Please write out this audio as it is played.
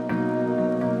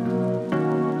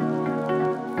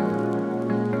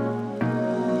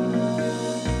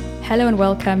Hello and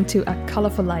welcome to A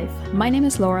Colorful Life. My name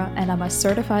is Laura and I'm a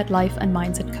certified life and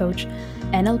mindset coach,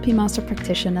 NLP master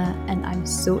practitioner, and I'm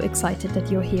so excited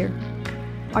that you're here.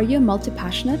 Are you a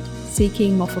multi-passionate,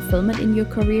 seeking more fulfillment in your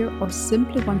career, or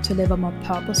simply want to live a more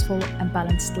purposeful and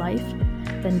balanced life?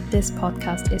 Then this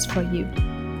podcast is for you.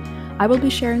 I will be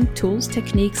sharing tools,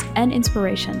 techniques, and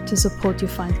inspiration to support you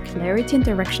find clarity and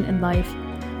direction in life,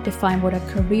 define what a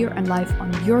career and life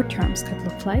on your terms could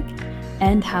look like,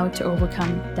 and how to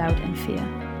overcome doubt and fear.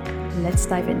 Let's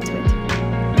dive into it.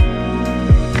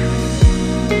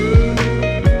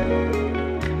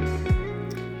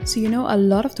 So a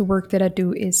lot of the work that I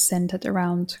do is centered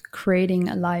around creating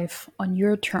a life on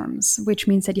your terms, which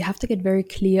means that you have to get very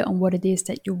clear on what it is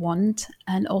that you want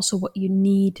and also what you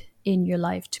need in your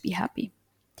life to be happy.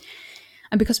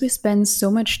 And because we spend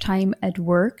so much time at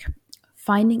work,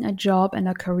 finding a job and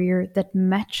a career that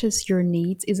matches your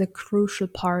needs is a crucial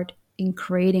part in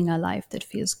creating a life that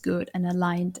feels good and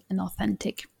aligned and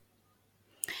authentic.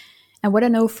 And what I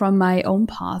know from my own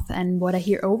path and what I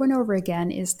hear over and over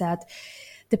again is that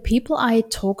the people I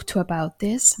talk to about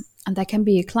this, and that can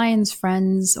be clients,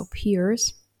 friends, or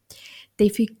peers, they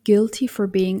feel guilty for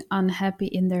being unhappy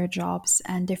in their jobs,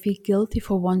 and they feel guilty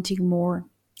for wanting more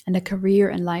and a career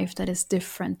and life that is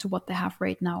different to what they have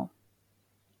right now.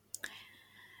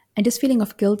 And this feeling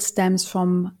of guilt stems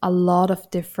from a lot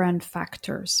of different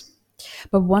factors.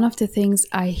 But one of the things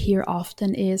I hear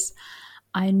often is,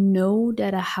 I know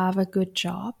that I have a good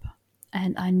job,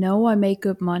 and I know I make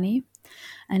good money,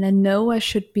 and I know I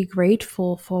should be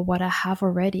grateful for what I have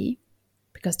already,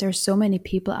 because there's so many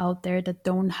people out there that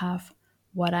don't have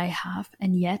what I have,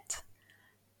 and yet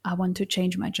I want to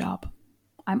change my job.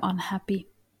 I'm unhappy.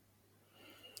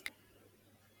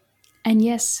 And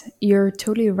yes, you're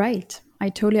totally right. I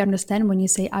totally understand when you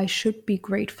say I should be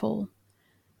grateful.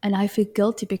 And I feel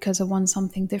guilty because I want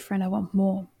something different. I want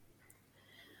more.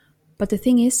 But the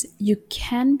thing is, you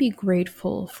can be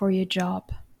grateful for your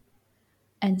job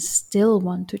and still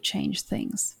want to change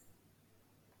things.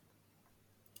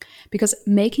 Because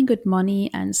making good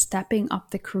money and stepping up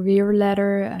the career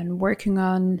ladder and working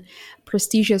on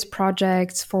prestigious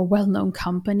projects for well-known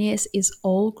companies is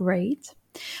all great,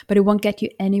 but it won't get you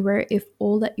anywhere if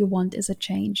all that you want is a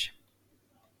change.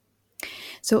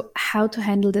 So how to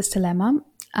handle this dilemma?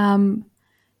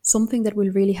 Something that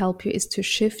will really help you is to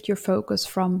shift your focus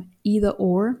from either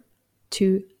or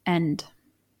to and.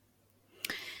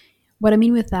 What I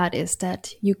mean with that is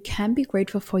that you can be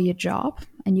grateful for your job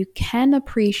and you can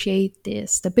appreciate the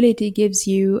stability it gives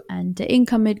you and the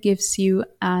income it gives you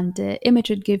and the image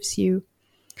it gives you.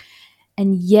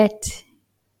 And yet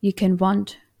you can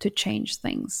want to change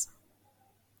things.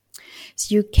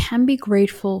 So you can be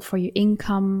grateful for your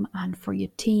income and for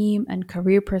your team and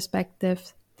career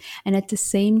perspective, and at the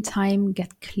same time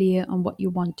get clear on what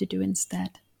you want to do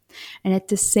instead. And at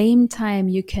the same time,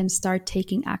 you can start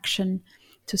taking action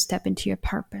to step into your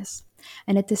purpose.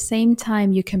 And at the same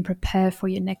time, you can prepare for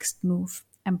your next move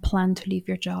and plan to leave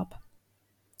your job.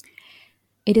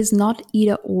 It is not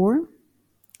either or,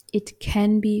 it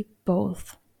can be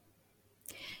both.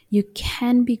 You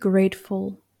can be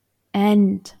grateful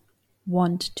and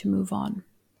want to move on.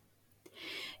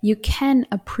 You can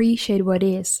appreciate what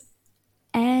is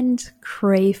and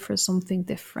crave for something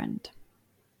different.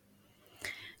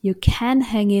 You can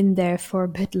hang in there for a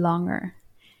bit longer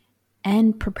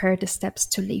and prepare the steps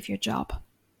to leave your job.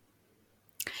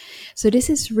 So this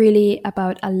is really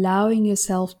about allowing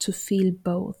yourself to feel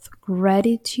both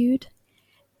gratitude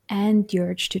and the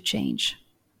urge to change.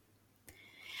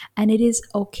 And it is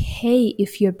okay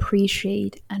if you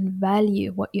appreciate and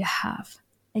value what you have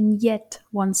and yet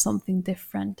want something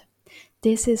different.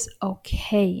 This is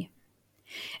okay.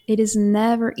 It is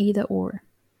never either or,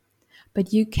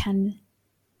 but you can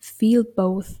feel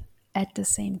both at the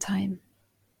same time.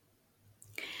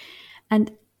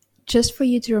 And just for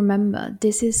you to remember,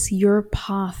 this is your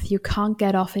path. You can't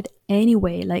get off it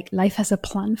anyway. Like, life has a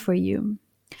plan for you.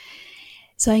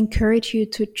 So I encourage you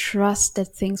to trust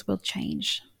that things will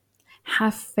change.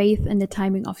 Have faith in the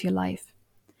timing of your life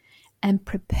and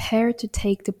prepare to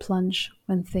take the plunge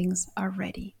when things are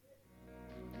ready.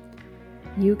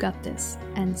 You got this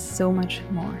and so much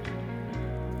more.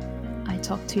 I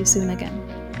talk to you soon again.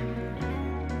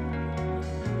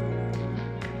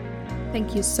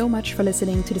 Thank you so much for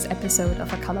listening to this episode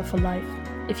of A Colorful Life.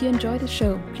 If you enjoyed the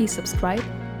show, please subscribe,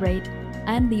 rate,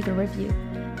 and leave a review.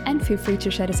 And feel free to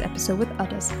share this episode with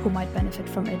others who might benefit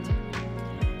from it.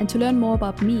 And to learn more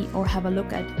about me or have a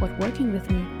look at what working with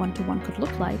me one-to-one could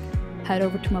look like, head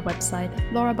over to my website,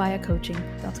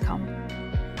 laurabayacoaching.com.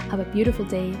 Have a beautiful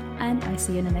day, and I'll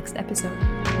see you in the next episode.